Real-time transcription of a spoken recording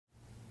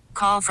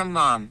Call from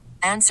mom.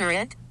 Answer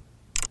it.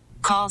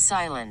 Call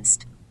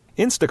silenced.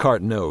 Instacart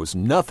knows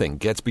nothing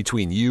gets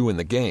between you and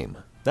the game.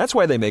 That's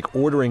why they make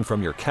ordering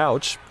from your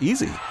couch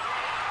easy.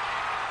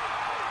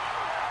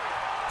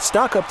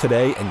 Stock up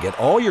today and get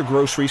all your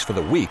groceries for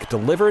the week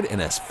delivered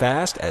in as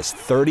fast as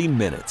 30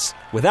 minutes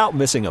without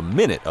missing a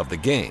minute of the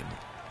game.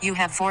 You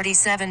have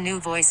 47 new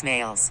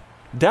voicemails.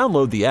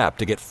 Download the app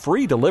to get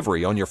free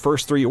delivery on your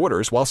first 3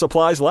 orders while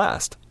supplies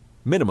last.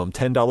 Minimum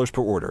 $10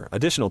 per order.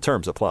 Additional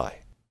terms apply.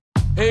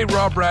 Hey,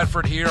 Rob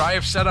Bradford here. I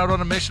have set out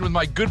on a mission with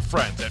my good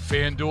friends at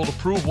FanDuel to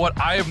prove what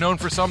I have known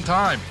for some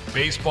time.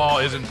 Baseball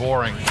isn't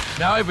boring.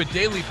 Now I have a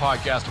daily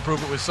podcast to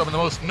prove it with some of the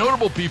most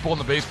notable people in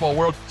the baseball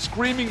world,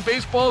 screaming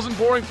baseball isn't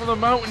boring from the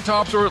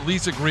mountaintops, or at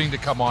least agreeing to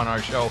come on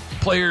our show.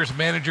 Players,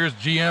 managers,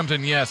 GMs,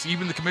 and yes,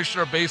 even the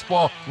commissioner of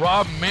baseball,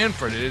 Rob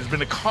Manfred. It has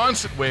been a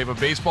constant wave of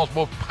baseball's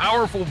most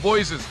powerful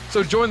voices.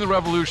 So join the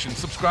revolution.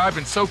 Subscribe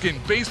and soak in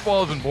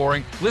Baseball Isn't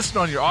Boring. Listen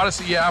on your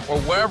Odyssey app or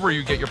wherever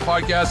you get your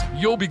podcasts.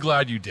 You'll be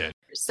glad you did.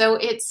 So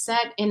it's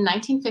set in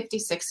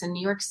 1956 in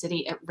New York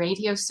City at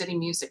Radio City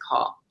Music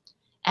Hall.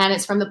 And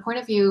it's from the point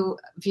of view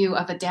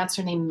of a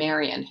dancer named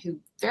Marion, who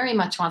very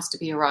much wants to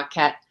be a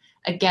Rockette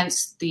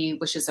against the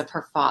wishes of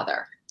her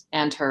father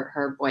and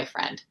her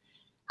boyfriend.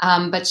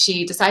 But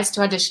she decides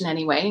to audition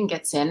anyway and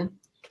gets in.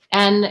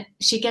 And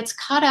she gets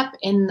caught up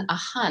in a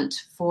hunt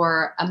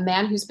for a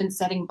man who's been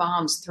setting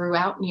bombs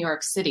throughout New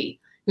York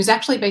City, who's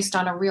actually based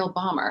on a real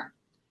bomber.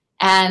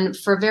 And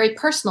for very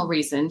personal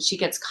reasons, she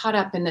gets caught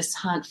up in this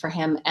hunt for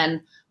him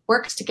and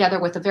works together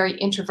with a very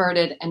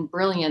introverted and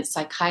brilliant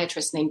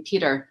psychiatrist named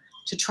Peter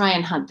to try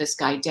and hunt this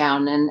guy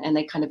down. And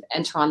they kind of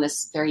enter on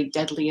this very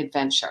deadly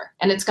adventure.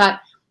 And it's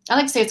got, I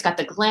like to say, it's got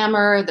the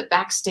glamour, the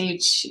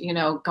backstage,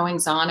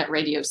 goings on at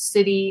Radio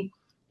City.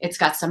 It's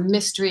got some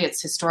mystery,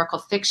 it's historical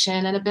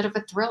fiction, and a bit of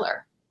a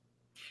thriller.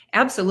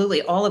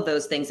 Absolutely. All of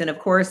those things. And of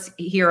course,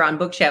 here on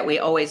Book Chat, we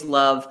always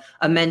love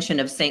a mention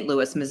of St.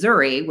 Louis,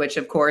 Missouri, which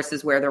of course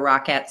is where the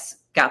Rockettes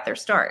got their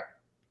start.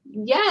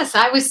 Yes,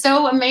 I was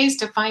so amazed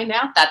to find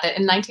out that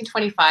in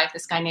 1925,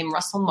 this guy named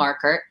Russell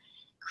Markert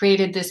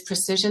created this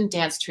precision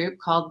dance troupe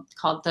called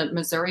the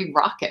Missouri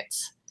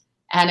Rockets.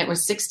 And it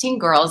was 16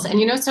 girls. And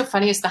what's so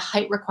funny is the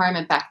height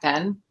requirement back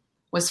then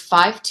was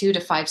 5'2" to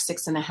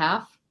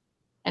 5'6.5".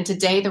 And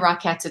today, the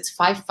Rockettes, it's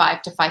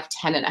 5'5" to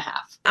 5'10.5".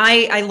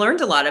 I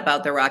learned a lot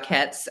about the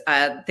Rockettes,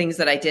 things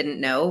that I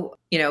didn't know,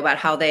 about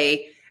how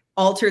they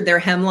altered their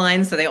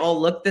hemlines so they all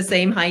looked the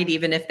same height,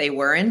 even if they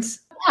weren't.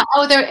 Yeah.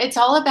 Oh, it's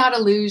all about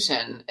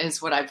illusion,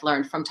 is what I've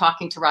learned from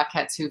talking to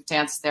Rockettes who've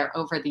danced there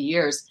over the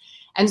years.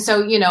 And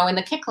so, in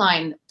the kick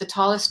line, the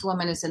tallest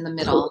woman is in the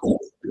middle,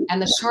 and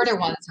the shorter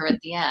ones are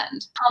at the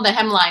end. All the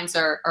hemlines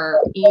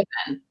are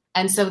even.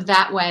 And so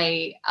that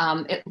way,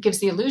 it gives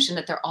the illusion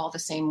that they're all the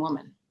same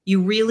woman. You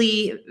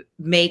really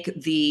make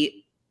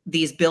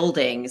these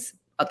buildings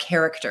a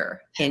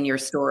character in your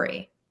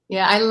story.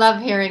 Yeah, I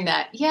love hearing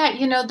that. Yeah,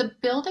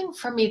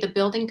 the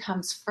building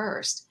comes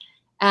first.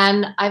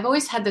 And I've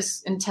always had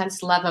this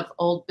intense love of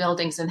old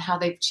buildings and how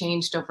they've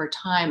changed over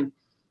time.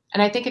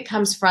 And I think it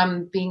comes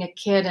from being a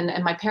kid,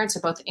 and my parents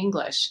are both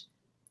English.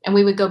 And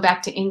we would go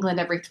back to England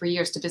every 3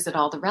 years to visit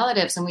all the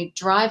relatives, and we'd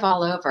drive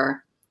all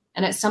over.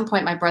 And at some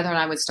point, my brother and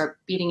I would start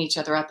beating each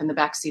other up in the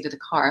backseat of the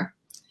car.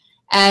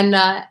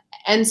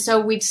 And so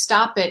we'd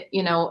stop at,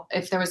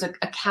 if there was a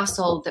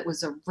castle that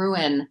was a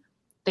ruin,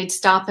 they'd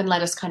stop and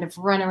let us kind of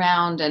run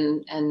around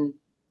and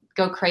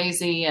go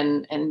crazy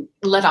and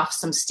let off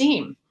some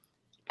steam.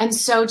 And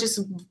so just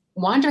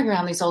wandering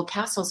around these old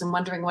castles and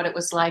wondering what it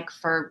was like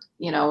for,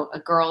 a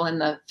girl in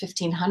the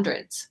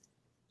 1500s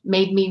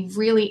made me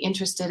really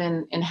interested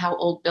in how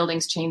old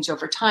buildings change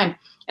over time.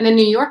 And in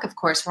New York, of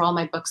course, where all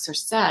my books are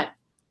set,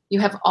 you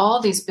have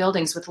all these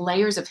buildings with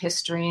layers of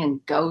history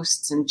and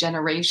ghosts and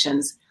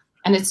generations.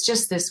 And it's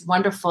just this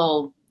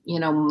wonderful,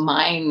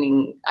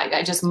 mining.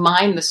 I just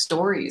mine the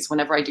stories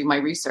whenever I do my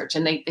research,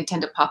 and they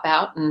tend to pop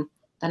out, and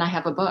then I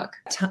have a book.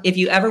 If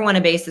you ever want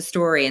to base a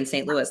story in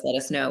St. Louis, let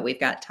us know. We've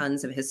got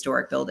tons of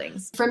historic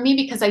buildings. For me,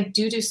 because I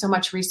do so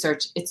much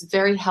research, it's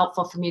very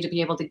helpful for me to be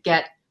able to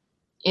get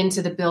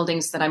into the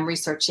buildings that I'm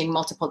researching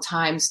multiple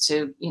times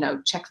to,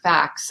 check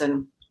facts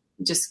and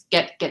just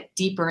get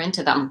deeper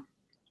into them.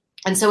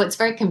 And so it's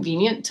very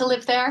convenient to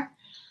live there.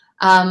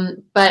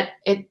 But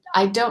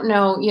I don't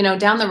know,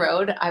 down the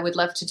road, I would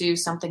love to do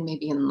something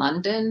maybe in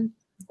London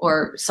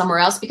or somewhere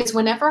else, because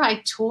whenever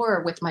I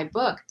tour with my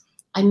book,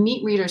 I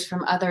meet readers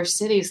from other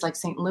cities like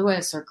St.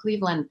 Louis or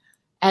Cleveland.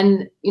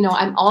 And,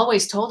 I'm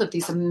always told of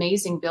these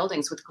amazing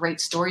buildings with great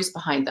stories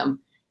behind them.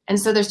 And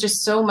so there's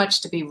just so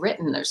much to be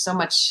written. There's so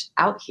much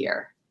out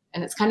here.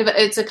 And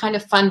it's a kind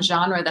of fun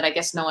genre that I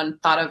guess no one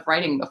thought of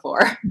writing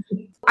before.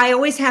 I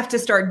always have to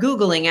start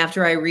Googling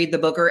after I read the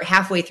book or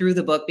halfway through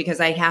the book, because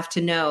I have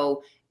to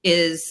know,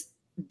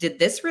 did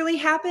this really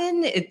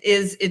happen?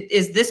 Is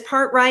this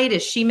part right?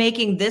 Is she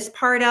making this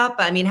part up?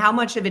 I mean, how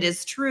much of it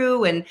is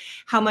true and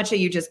how much are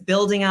you just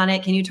building on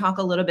it? Can you talk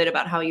a little bit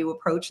about how you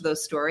approach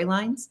those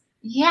storylines?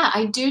 Yeah,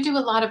 I do a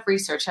lot of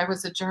research. I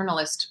was a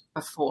journalist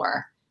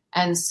before.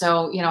 And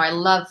so, I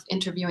love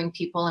interviewing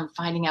people and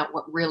finding out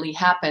what really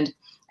happened.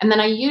 And then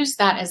I use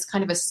that as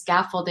kind of a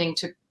scaffolding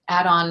to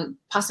add on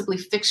possibly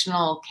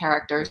fictional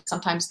characters.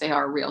 Sometimes they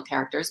are real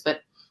characters,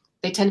 but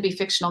they tend to be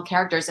fictional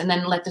characters, and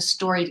then let the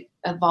story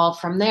evolve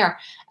from there.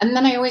 And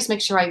then I always make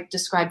sure I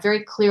describe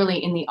very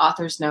clearly in the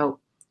author's note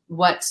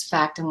what's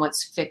fact and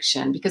what's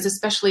fiction, because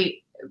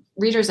especially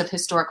readers of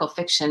historical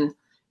fiction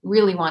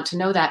really want to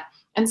know that.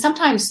 And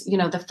sometimes,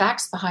 the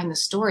facts behind the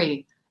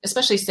story,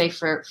 especially say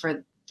for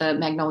the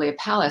Magnolia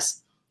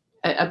Palace,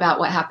 about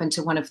what happened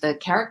to one of the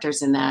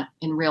characters in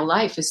real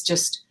life is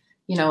just,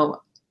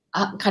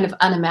 kind of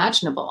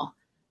unimaginable.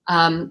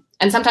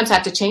 And sometimes I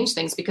have to change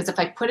things because if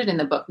I put it in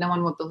the book, no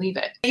one will believe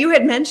it. You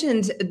had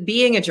mentioned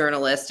being a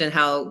journalist and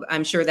how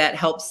I'm sure that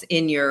helps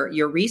in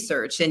your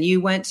research. And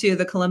you went to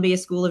the Columbia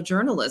School of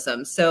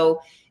Journalism.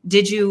 So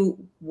did you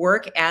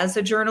work as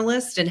a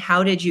journalist, and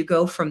how did you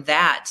go from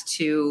that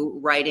to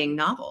writing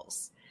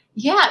novels?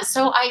 Yeah,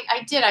 so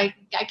I did. I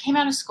came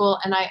out of school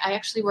and I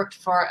actually worked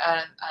for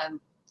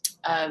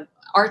a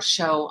art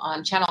show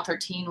on Channel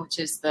 13, which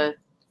is the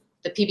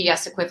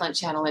PBS equivalent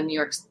channel in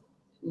New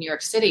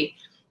York City.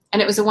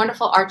 And it was a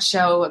wonderful art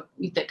show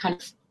that kind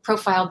of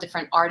profiled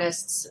different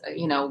artists,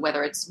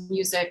 whether it's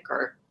music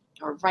or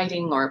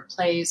writing or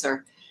plays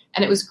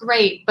and it was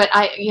great. But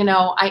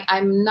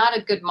I'm not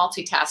a good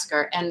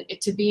multitasker. And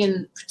to be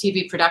in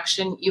TV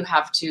production, you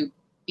have to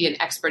be an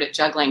expert at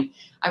juggling.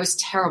 I was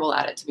terrible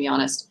at it, to be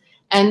honest.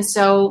 And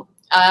so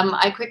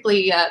I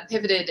quickly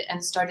pivoted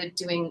and started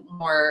doing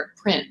more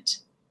print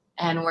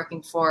and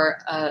working for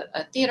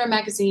a theater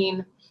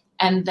magazine,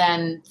 and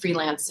then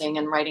freelancing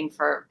and writing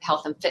for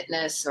Health and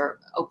Fitness or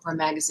Oprah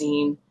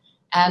magazine,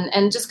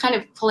 and just kind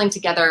of pulling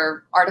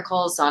together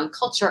articles on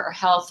culture or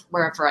health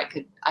wherever I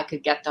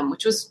could get them,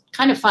 which was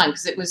kind of fun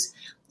because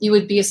you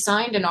would be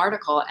assigned an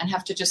article and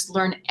have to just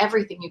learn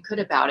everything you could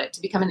about it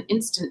to become an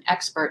instant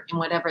expert in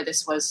whatever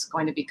this was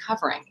going to be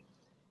covering.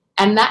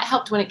 And that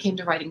helped when it came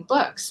to writing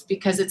books,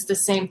 because it's the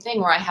same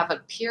thing where I have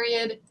a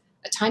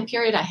time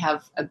period, I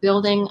have a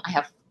building, I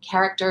have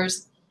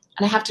characters,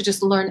 and I have to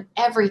just learn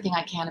everything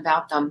I can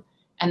about them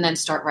and then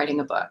start writing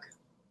a book.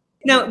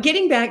 Now,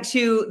 getting back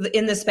to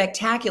in the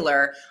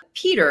spectacular,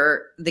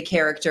 Peter, the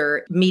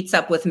character, meets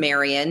up with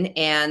Marion,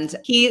 and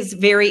he's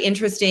very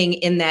interesting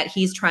in that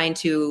he's trying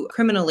to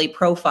criminally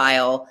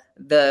profile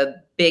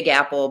the Big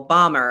Apple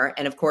bomber.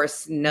 And of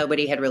course,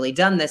 nobody had really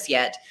done this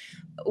yet.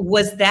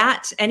 Was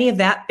any of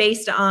that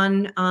based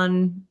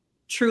on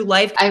true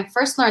life? I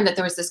first learned that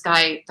there was this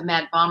guy, the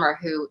Mad Bomber,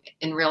 who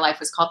in real life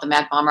was called the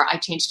Mad Bomber. I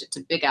changed it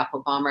to Big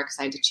Apple Bomber because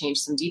I had to change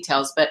some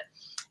details. But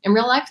in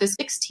real life, this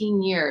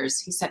 16 years,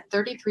 he set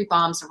 33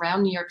 bombs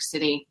around New York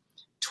City,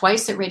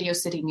 twice at Radio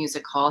City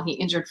Music Hall. He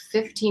injured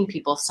 15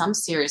 people, some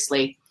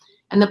seriously,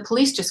 and the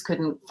police just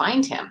couldn't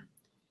find him.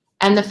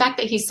 And the fact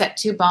that he set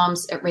 2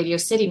 bombs at Radio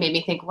City made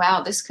me think,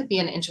 wow, this could be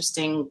an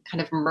interesting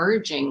kind of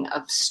merging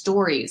of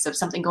stories of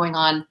something going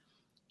on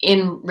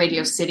in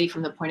Radio City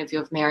from the point of view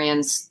of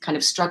Marion's kind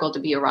of struggle to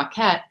be a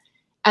Rockette,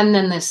 and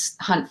then this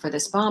hunt for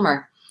this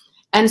bomber.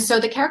 And so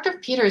the character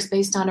of Peter is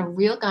based on a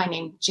real guy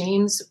named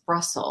James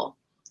Russell,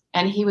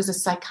 and he was a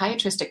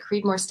psychiatrist at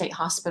Creedmoor State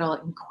Hospital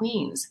in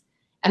Queens.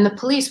 And the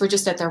police were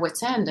just at their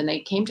wits' end, and they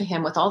came to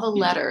him with all the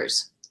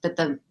letters that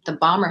the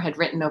bomber had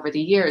written over the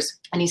years,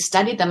 and he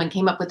studied them and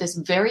came up with this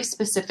very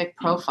specific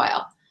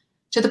profile,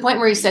 to the point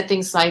where he said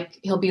things like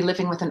he'll be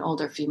living with an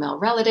older female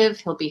relative,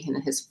 he'll be in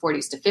his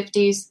 40s to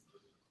 50s.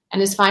 And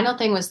his final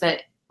thing was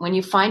that when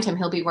you find him,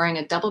 he'll be wearing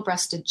a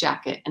double-breasted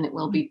jacket and it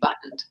will be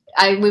buttoned.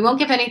 We won't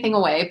give anything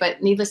away,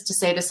 but needless to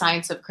say, the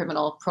science of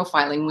criminal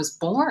profiling was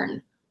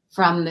born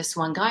from this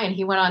one guy, and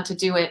he went on to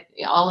do it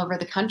all over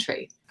the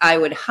country. I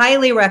would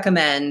highly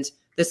recommend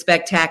The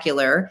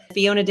Spectacular.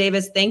 Fiona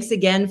Davis, thanks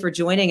again for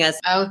joining us.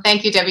 Oh,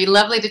 thank you, Debbie.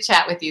 Lovely to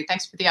chat with you.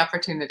 Thanks for the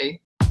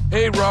opportunity.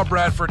 Hey, Rob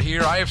Bradford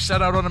here. I have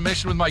set out on a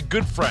mission with my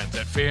good friends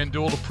at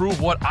FanDuel to prove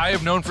what I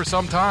have known for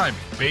some time.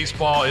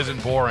 Baseball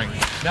isn't boring.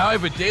 Now I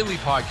have a daily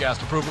podcast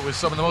to prove it with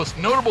some of the most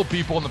notable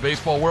people in the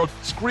baseball world,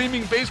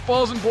 screaming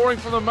baseball isn't boring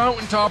from the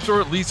mountaintops,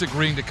 or at least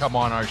agreeing to come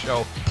on our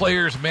show.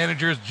 Players,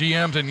 managers,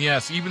 GMs, and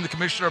yes, even the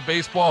commissioner of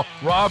baseball,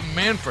 Rob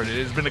Manfred.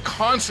 It has been a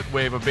constant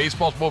wave of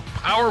baseball's most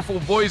powerful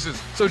voices.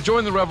 So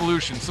join the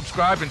revolution.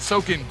 Subscribe and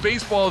soak in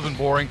Baseball Isn't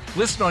Boring.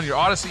 Listen on your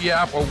Odyssey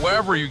app or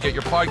wherever you get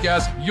your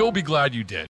podcasts. You'll be glad you did.